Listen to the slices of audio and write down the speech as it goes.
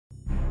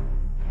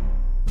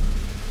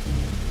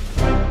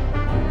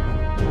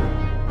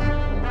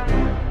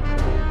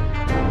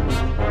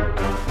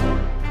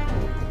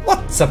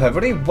What's up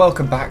everybody,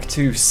 welcome back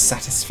to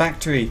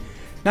Satisfactory.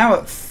 Now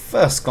at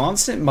first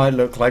glance it might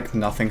look like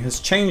nothing has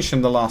changed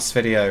from the last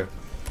video.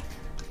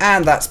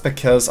 And that's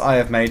because I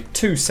have made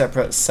two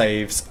separate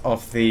saves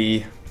of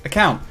the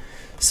account.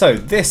 So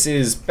this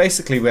is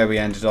basically where we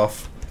ended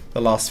off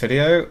the last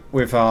video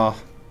with our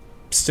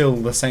still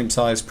the same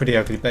size pretty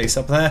ugly base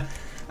up there.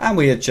 And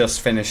we had just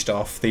finished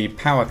off the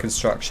power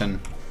construction.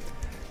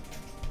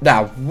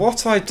 Now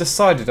what I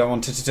decided I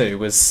wanted to do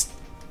was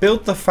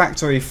build the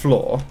factory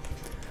floor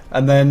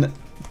and then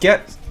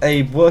get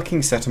a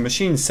working set of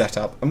machines set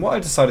up. And what I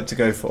decided to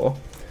go for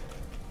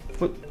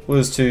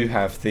was to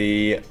have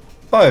the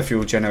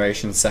biofuel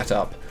generation set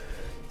up.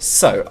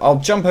 So I'll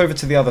jump over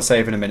to the other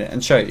save in a minute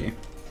and show you.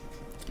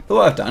 But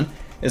what I've done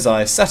is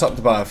I set up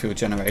the biofuel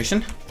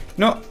generation.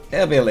 No,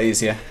 it'll be a little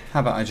easier. How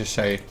about I just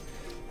show you?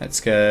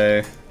 Let's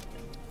go.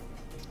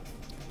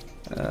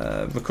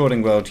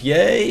 Recording world,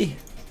 yay!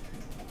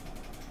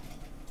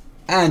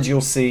 And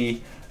you'll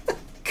see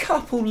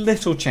couple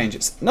little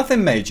changes,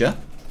 nothing major,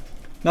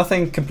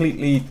 nothing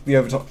completely the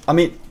over top. I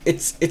mean,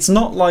 it's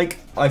not like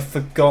I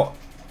forgot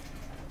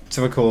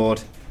to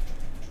record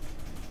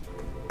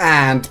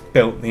and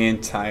built the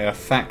entire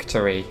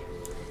factory.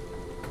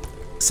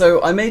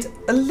 So I made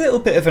a little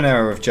bit of an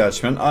error of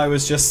judgment. I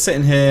was just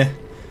sitting here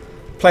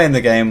playing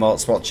the game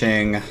whilst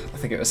watching, I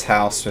think it was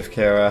House with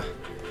Kira,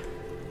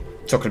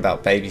 talking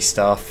about baby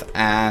stuff,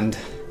 and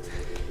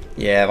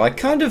yeah, I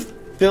kind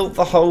of built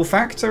the whole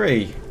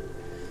factory.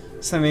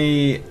 So let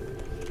me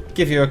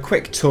give you a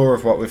quick tour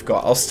of what we've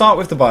got. I'll start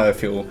with the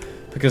biofuel,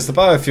 because the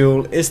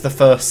biofuel is the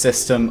first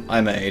system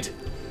I made.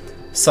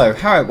 So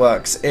how it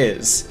works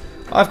is,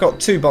 I've got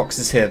two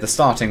boxes here, the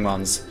starting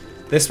ones.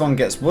 This one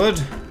gets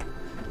wood,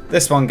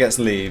 this one gets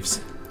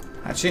leaves.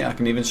 Actually, I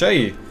can even show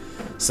you.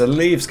 So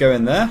leaves go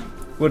in there,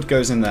 wood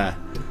goes in there.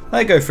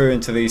 They go through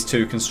into these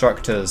two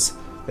constructors.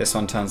 This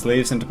one turns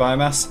leaves into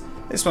biomass,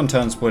 this one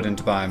turns wood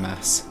into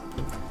biomass.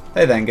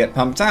 They then get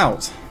pumped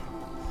out.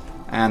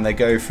 And they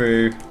go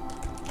through,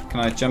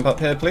 can I jump up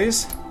here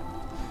please?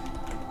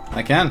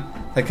 I can.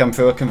 They come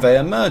through a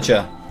conveyor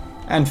merger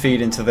and feed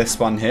into this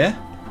one here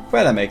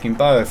where they're making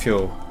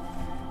biofuel.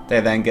 They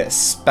then get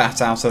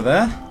spat out of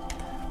there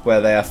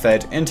where they are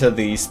fed into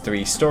these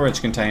three storage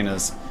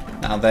containers.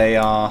 Now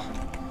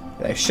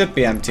they should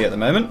be empty at the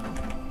moment.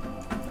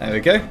 There we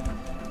go.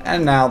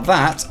 And now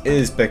that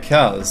is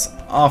because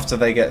after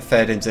they get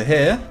fed into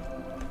here,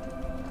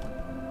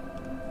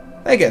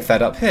 they get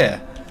fed up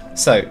here.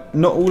 So,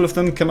 not all of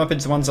them come up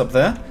into ones up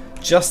there,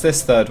 just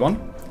this third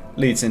one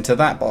leads into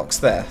that box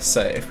there.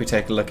 So if we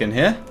take a look in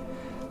here,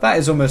 that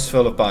is almost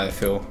full of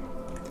biofuel.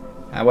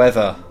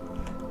 However,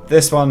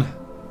 this one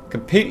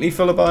completely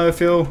full of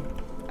biofuel,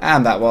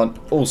 and that one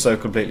also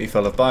completely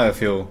full of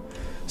biofuel.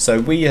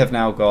 So we have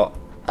now got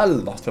a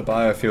lot of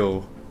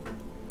biofuel.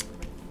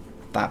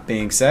 That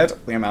being said,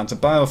 the amount of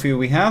biofuel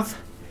we have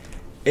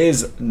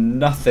is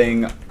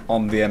nothing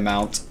on the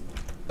amount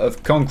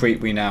of concrete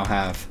we now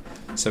have.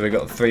 So we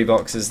got 3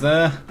 boxes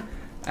there,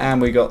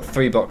 and we got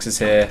 3 boxes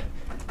here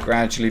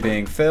gradually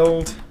being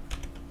filled,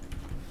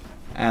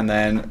 and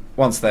then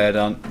once they're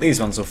done these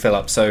ones will fill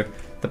up. So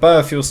the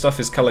biofuel stuff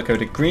is color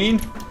coded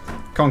green,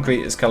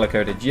 concrete is color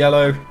coded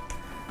yellow,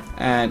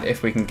 and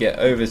if we can get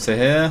over to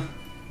here,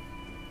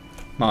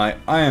 my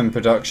iron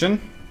production,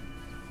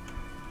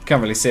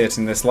 can't really see it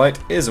in this light,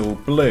 is all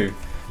blue.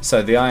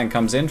 So the iron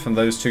comes in from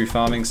those 2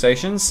 farming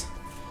stations,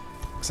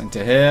 goes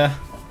into here,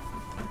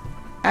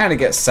 and it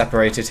gets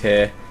separated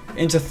here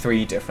into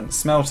 3 different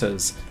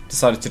smelters.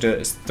 Decided to do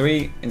it as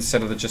 3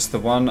 instead of just the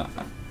one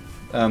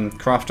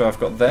crafter I've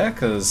got there,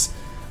 because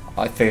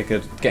I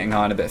figured getting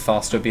iron a bit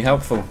faster would be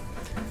helpful.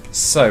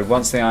 So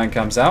once the iron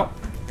comes out,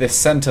 this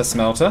center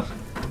smelter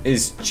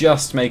is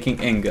just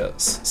making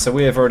ingots. So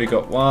we have already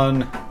got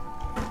 1,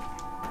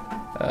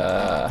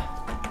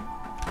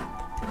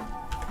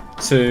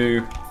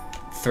 2,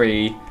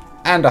 3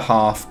 and a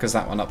half, because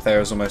that one up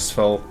there is almost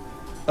full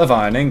of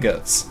iron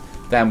ingots.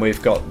 Then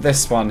we've got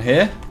this one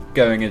here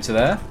going into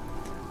there,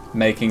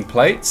 making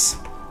plates.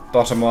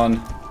 Bottom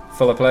one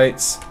full of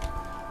plates.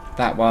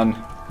 That one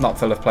not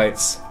full of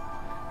plates.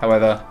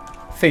 However,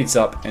 feeds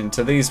up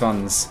into these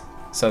ones.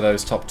 So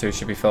those top 2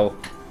 should be full.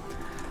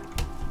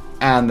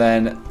 And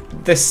then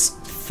this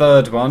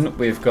third one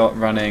we've got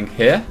running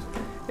here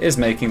is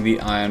making the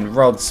iron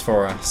rods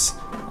for us.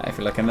 If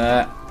you look in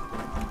there,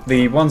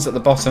 the ones at the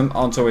bottom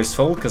aren't always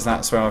full because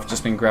that's where I've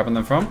just been grabbing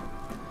them from.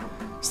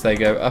 So they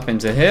go up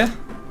into here,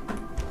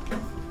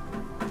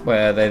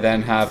 where they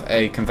then have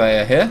a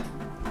conveyor here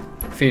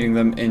feeding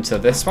them into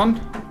this one.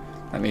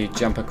 Let me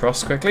jump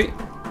across quickly.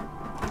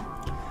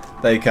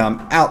 They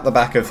come out the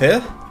back of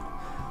here,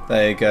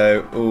 they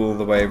go all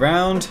the way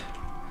round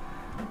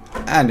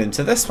and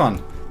into this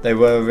one. They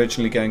were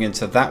originally going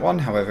into that one,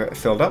 however it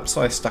filled up,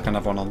 so I stuck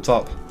another one on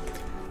top.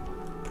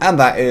 And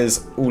that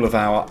is all of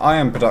our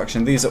iron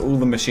production. These are all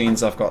the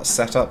machines I've got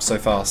set up so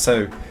far.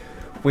 So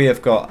we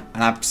have got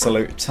an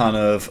absolute ton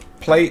of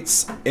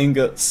plates,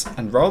 ingots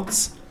and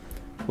rods.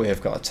 We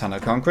have got a ton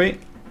of concrete,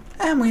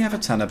 and we have a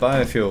ton of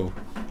biofuel.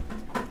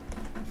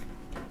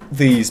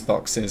 these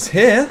boxes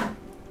here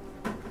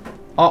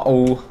are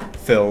all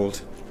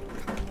filled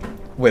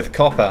with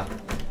copper.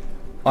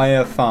 I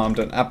have farmed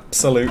an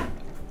absolute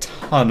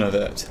ton of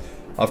it.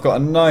 I've got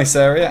a nice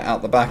area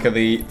out the back of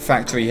the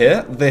factory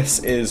here. This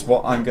is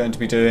what I'm going to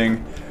be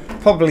doing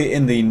probably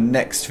in the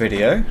next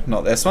video,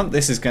 not this one.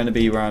 This is going to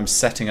be where I'm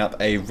setting up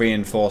a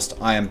reinforced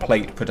iron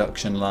plate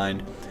production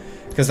line,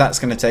 because that's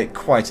going to take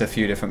quite a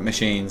few different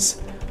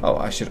machines. Oh,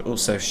 I should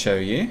also show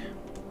you,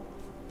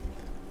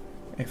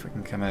 if we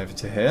can come over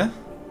to here,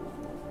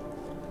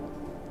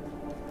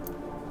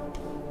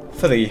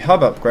 for the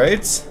hub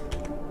upgrades,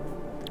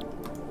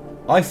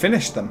 I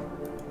finished them.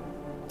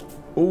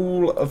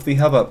 All of the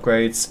hub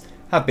upgrades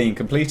have been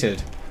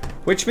completed,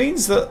 which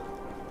means that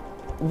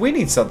we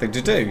need something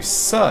to do.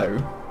 So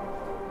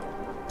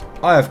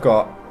I have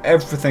got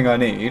everything I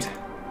need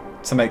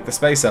to make the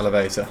space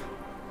elevator.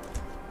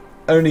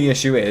 Only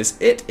issue is,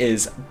 it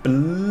is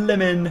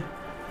blimmin'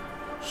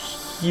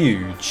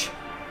 huge.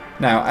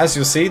 Now, as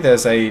you'll see,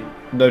 there's a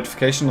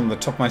notification on the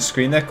top of my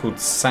screen there called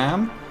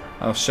Sam.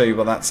 I'll show you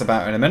what that's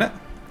about in a minute.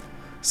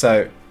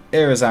 So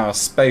here is our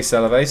space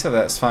elevator.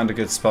 Let's find a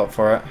good spot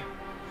for it.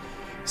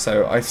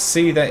 So I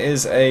see there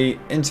is a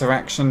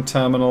interaction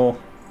terminal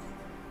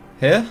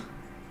here.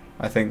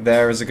 I think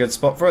there is a good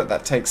spot for it.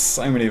 That takes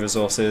so many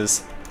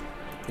resources.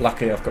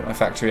 Luckily I've got my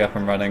factory up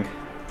and running.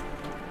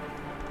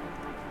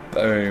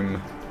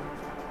 Boom.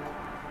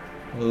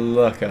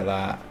 Look at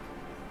that.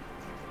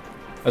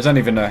 I don't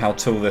even know how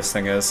tall this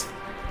thing is.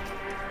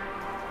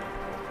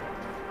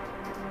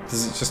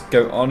 Does it just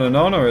go on and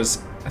on, or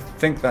is... I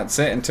think that's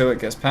it until it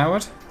gets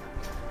powered?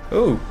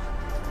 Ooh,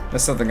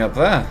 there's something up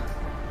there.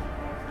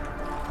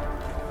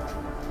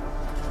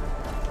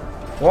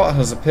 What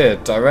has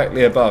appeared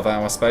directly above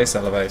our space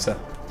elevator?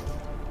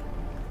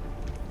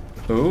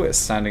 Ooh, it's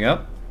standing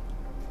up.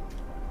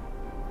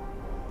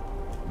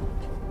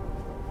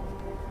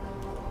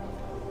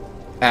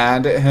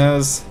 And it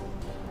has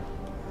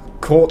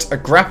caught a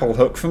grapple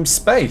hook from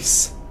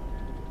space.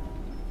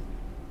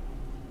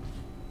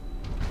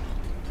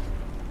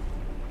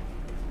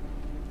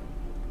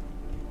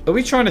 Are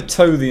we trying to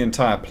tow the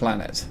entire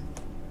planet?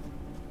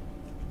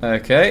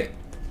 Okay,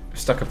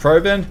 stuck a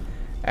probe in,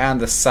 and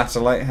the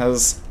satellite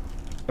has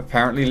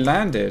apparently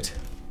landed.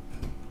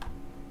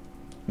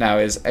 Now,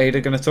 is Ada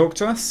going to talk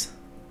to us?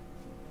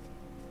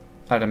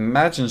 I'd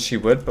imagine she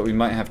would, but we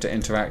might have to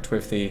interact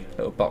with the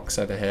little box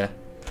over here.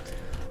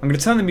 I'm going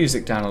to turn the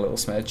music down a little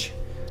smidge.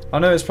 I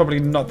know it's probably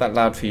not that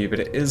loud for you, but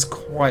it is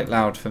quite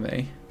loud for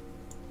me.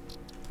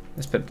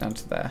 Let's put it down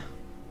to there.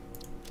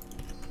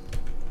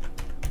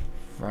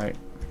 Right.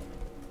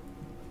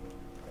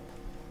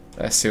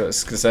 Let's see what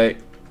it's going to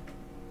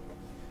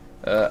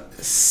say.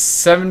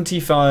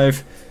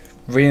 75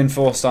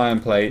 reinforced iron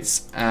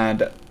plates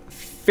and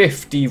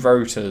 50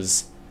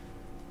 rotors.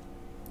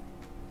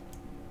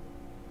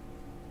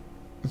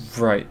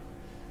 Right.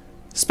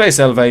 Space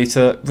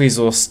elevator,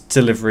 resource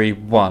delivery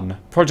 1.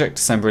 Project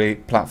assembly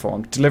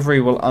platform. Delivery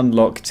will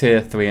unlock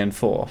tier 3 and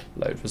 4.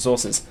 Load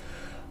resources.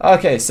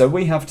 Okay, so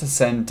we have to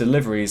send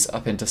deliveries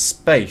up into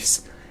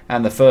space.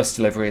 And the first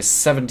delivery is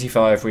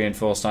 75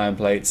 reinforced iron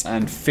plates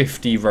and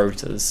 50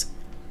 rotors.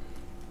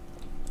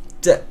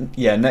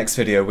 Yeah, next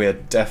video we're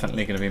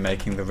definitely going to be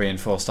making the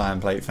reinforced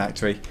iron plate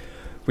factory.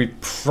 We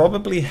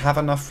probably have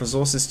enough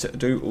resources to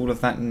do all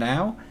of that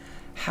now.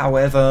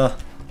 However,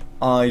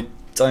 I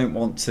don't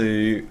want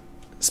to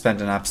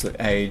spend an absolute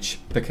age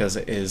because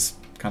it is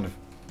kind of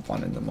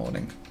 1 in the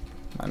morning.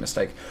 My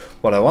mistake.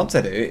 What I want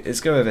to do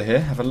is go over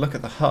here, have a look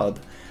at the hub,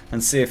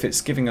 and see if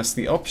it's giving us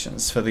the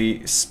options for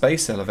the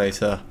space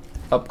elevator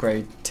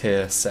upgrade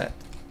tier set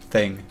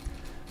thing.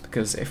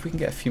 Because if we can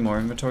get a few more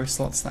inventory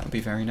slots, that would be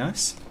very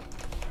nice.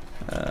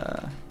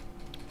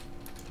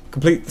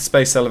 Complete the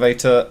space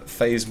elevator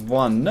phase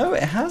 1. No,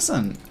 it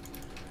hasn't.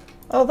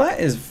 Oh, that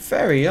is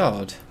very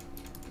odd.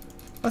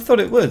 I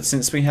thought it would,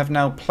 since we have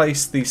now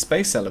placed the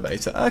space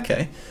elevator.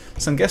 Okay,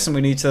 so I'm guessing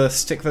we need to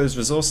stick those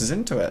resources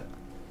into it.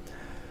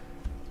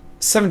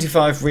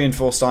 75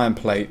 reinforced iron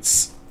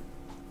plates.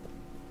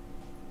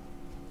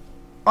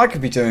 I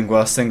could be doing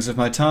worse things with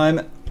my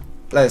time.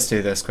 Let's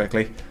do this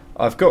quickly.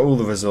 I've got all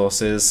the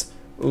resources.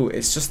 Ooh,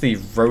 it's just the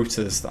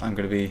rotors that I'm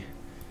going to be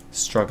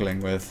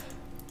struggling with.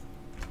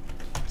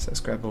 So let's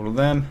grab all of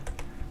them.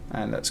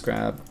 And let's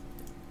grab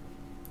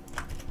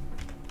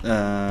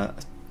a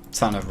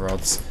ton of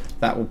rods.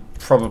 That will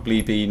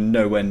probably be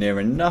nowhere near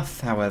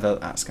enough. However,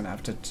 that's going to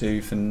have to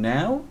do for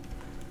now.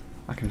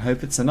 I can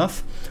hope it's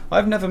enough.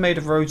 I've never made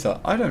a rotor.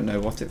 I don't know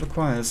what it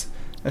requires.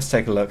 Let's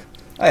take a look.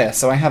 Oh yeah,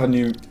 so I have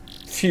a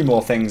few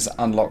more things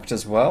unlocked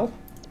as well.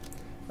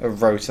 A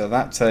rotor,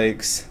 that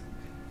takes...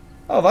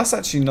 Oh, that's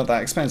actually not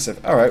that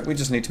expensive. Alright, we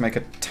just need to make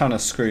a ton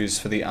of screws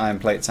for the iron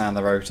plates and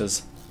the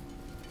rotors.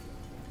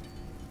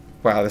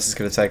 Wow, this is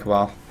going to take a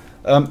while.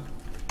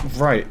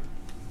 Right.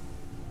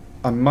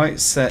 I might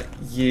set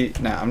you...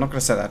 No, I'm not going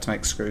to set that to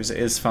make screws. It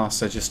is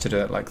faster just to do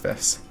it like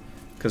this.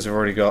 Because we've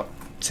already got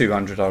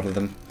 200 out of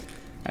them.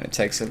 And it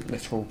takes a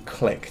literal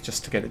click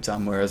just to get it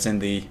done. Whereas in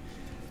the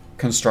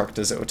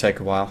constructors it will take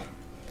a while.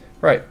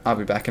 Right, I'll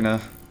be back in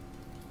a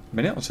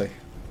minute or two.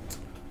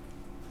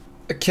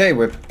 Okay,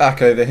 we're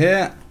back over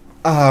here.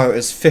 Oh,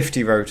 it's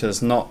 50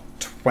 rotors, not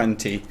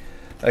 20.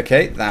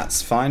 Okay,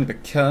 that's fine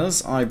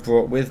because I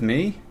brought with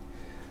me,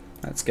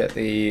 let's get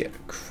the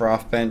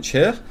craft bench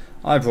here.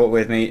 I brought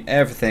with me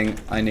everything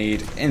I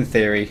need, in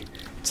theory,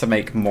 to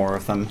make more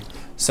of them.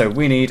 So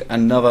we need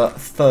another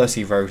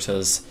 30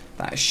 rotors.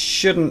 That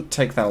shouldn't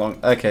take that long.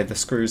 Okay, the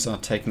screws are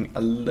taking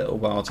a little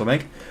while to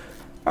make.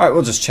 Alright,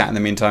 we'll just chat in the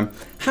meantime.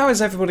 How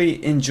is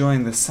everybody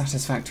enjoying the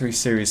Satisfactory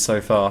series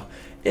so far?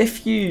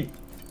 If you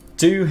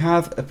do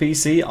have a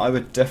PC, I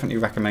would definitely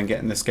recommend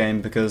getting this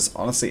game because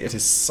honestly it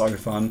is so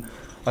fun.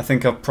 I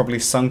think I've probably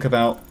sunk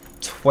about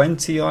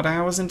 20 odd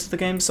hours into the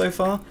game so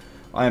far.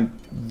 I am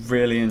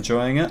really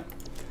enjoying it.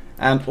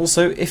 And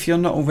also, if you're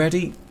not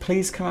already,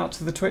 please come out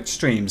to the Twitch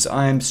streams.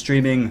 I am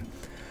streaming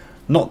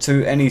not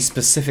to any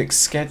specific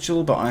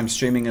schedule, but I'm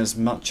streaming as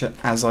much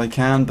as I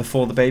can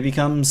before the baby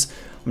comes.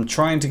 I'm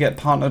trying to get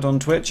partnered on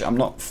Twitch. I'm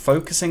not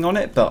focusing on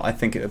it, but I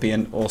think it would be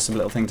an awesome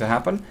little thing to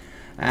happen.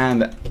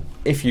 And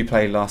if you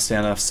play Last Day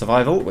on Earth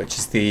Survival, which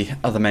is the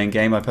other main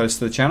game I post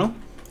to the channel,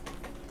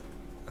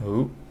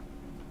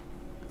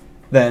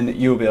 then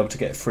you'll be able to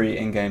get free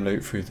in-game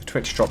loot through the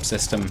Twitch drop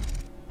system.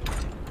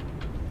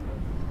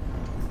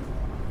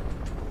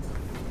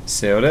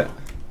 Sealed it.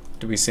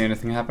 Do we see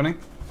anything happening?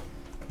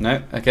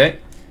 No? Okay.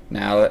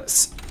 Now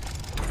let's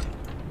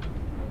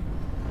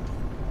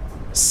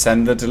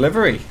send the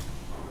delivery.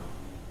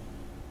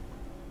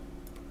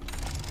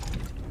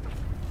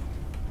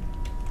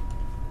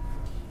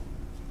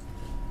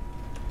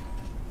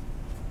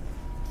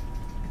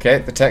 Okay,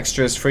 the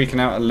texture is freaking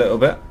out a little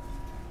bit.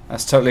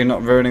 That's totally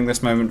not ruining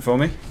this moment for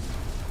me.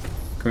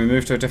 Can we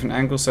move to a different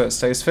angle so it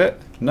stays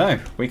fit? No,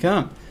 we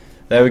can't.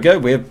 There we go.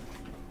 We've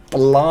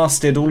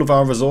blasted all of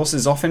our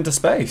resources off into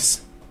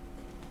space.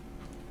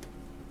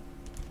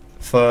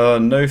 For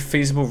no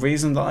feasible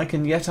reason that I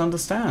can yet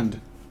understand.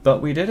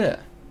 But we did it.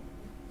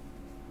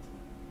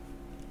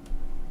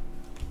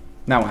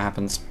 Now what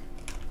happens?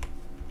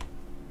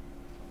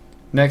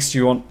 Next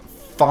you want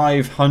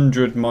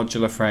 500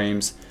 modular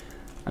frames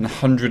and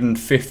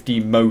 150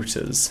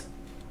 motors.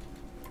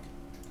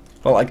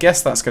 Well, I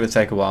guess that's going to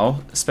take a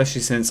while,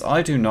 especially since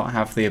I do not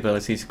have the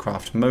ability to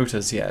craft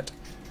motors yet.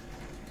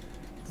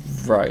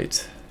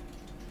 Right.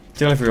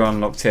 Delivery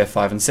unlocked tier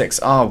 5 and 6.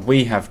 Ah,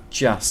 we have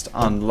just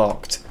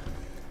unlocked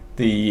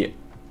the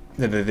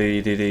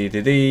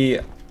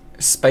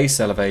space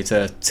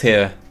elevator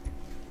tier.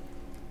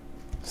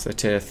 So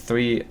tier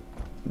 3,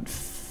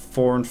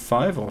 4 and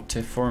 5, or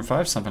tier 4 and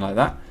 5, something like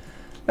that.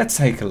 Let's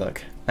take a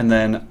look. And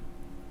then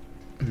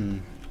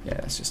yeah,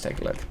 let's just take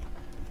a look.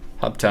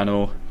 Hub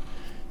tunnel,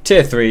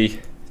 tier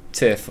 3,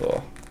 tier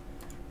 4.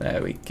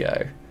 There we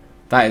go.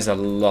 That is a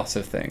lot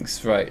of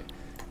things. Right.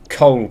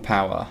 Coal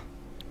power.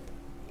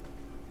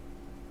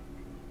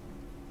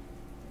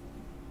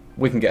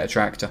 We can get a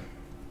tractor.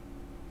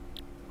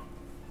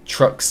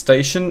 Truck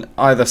station.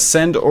 Either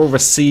send or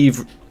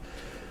receive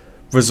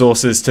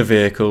resources to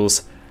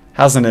vehicles.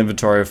 Has an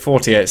inventory of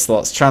 48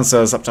 slots.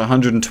 Transfers up to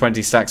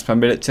 120 stacks per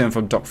minute to and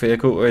from dock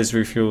vehicle or is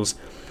refuels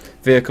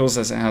vehicles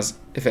as it has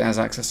if it has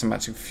access to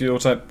matching fuel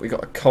type. We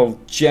got a coal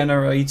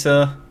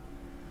generator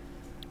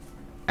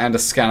and a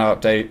scanner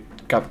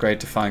upgrade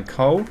to find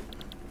coal.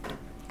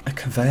 A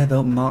conveyor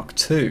belt Mark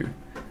II.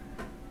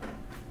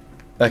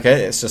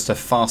 Okay, it's just a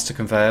faster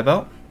conveyor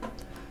belt.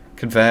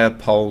 Conveyor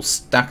pole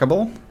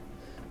stackable.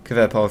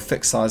 Conveyor pole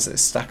fixed size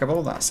is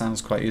stackable. That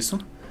sounds quite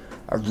useful.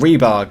 A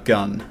rebar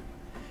gun.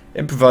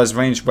 Improvised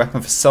ranged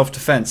weapon for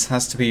self-defense.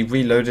 Has to be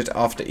reloaded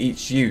after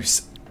each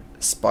use.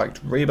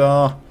 Spiked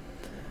rebar.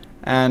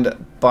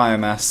 And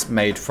biomass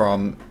made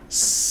from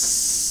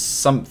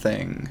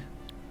something.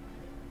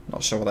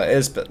 Not sure what that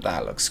is, but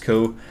that looks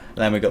cool. And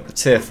then we got the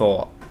tier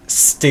 4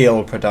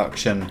 steel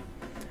production.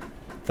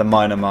 The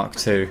miner Mark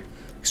II.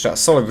 Extract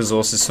solid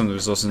resources from the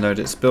resources node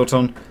it's built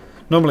on.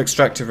 Normal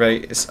extractive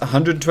rate is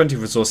 120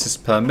 resources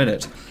per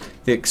minute.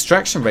 The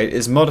extraction rate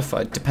is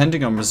modified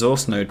depending on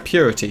resource node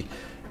purity.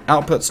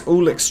 Outputs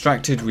all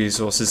extracted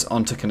resources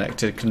onto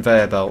connected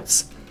conveyor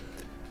belts.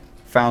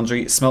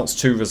 Foundry smelts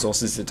 2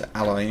 resources into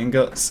alloy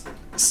ingots.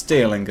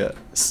 Steel ingot,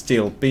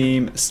 steel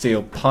beam,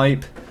 steel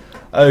pipe.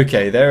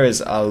 Okay, there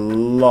is a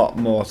lot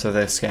more to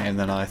this game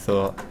than I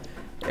thought.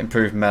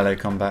 Improved melee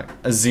combat.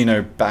 A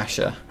Xeno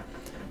Basher.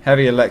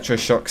 Heavy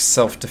electroshock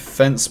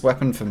self-defense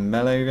weapon for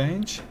melee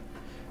range.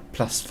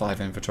 Plus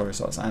 5 inventory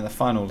slots. And the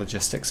final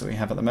logistics that we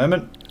have at the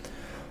moment.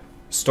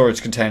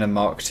 Storage container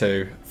Mark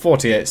II.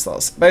 48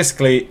 slots.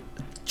 Basically,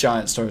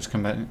 giant storage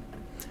container.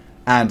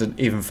 And an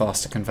even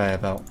faster conveyor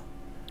belt.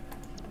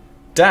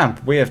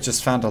 Damn, we have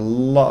just found a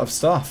lot of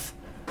stuff.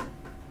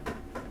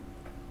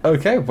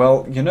 Okay,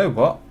 well, you know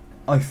what?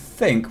 I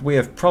think we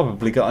have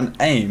probably got an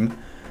aim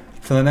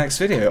for the next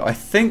video. I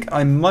think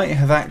I might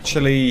have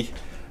actually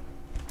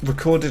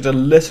recorded a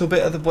little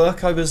bit of the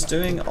work I was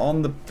doing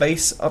on the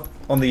base up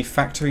on the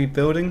factory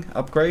building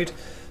upgrade,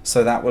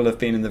 so that will have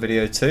been in the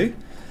video too.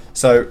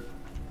 So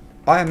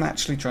I am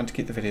actually trying to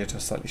keep the video to a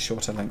slightly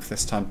shorter length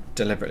this time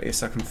deliberately,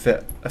 so I can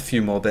fit a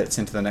few more bits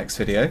into the next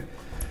video.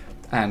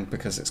 and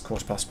because it's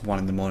 1:15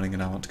 in the morning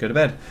and I want to go to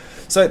bed.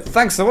 So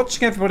thanks for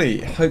watching,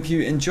 everybody. Hope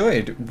you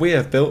enjoyed. We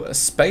have built a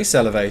space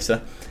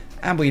elevator,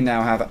 and we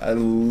now have a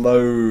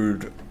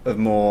load of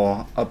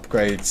more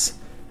upgrades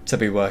to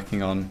be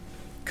working on.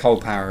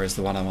 Coal power is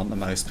the one I want the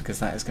most, because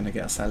that is going to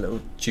get us that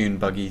little dune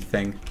buggy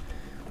thing.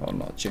 Well,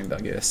 not dune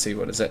buggy, let's see,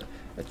 what is it?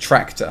 A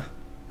tractor.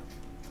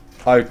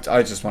 I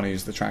just want to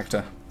use the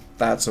tractor.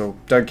 That's all.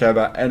 Don't care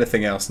about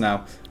anything else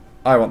now.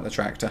 I want the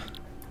tractor.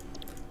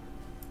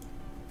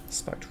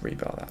 Supposed to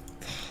rebar that.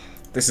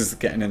 This is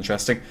getting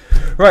interesting.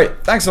 Right,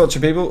 thanks for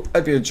watching, people.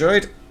 Hope you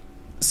enjoyed.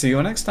 See you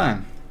all next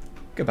time.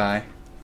 Goodbye.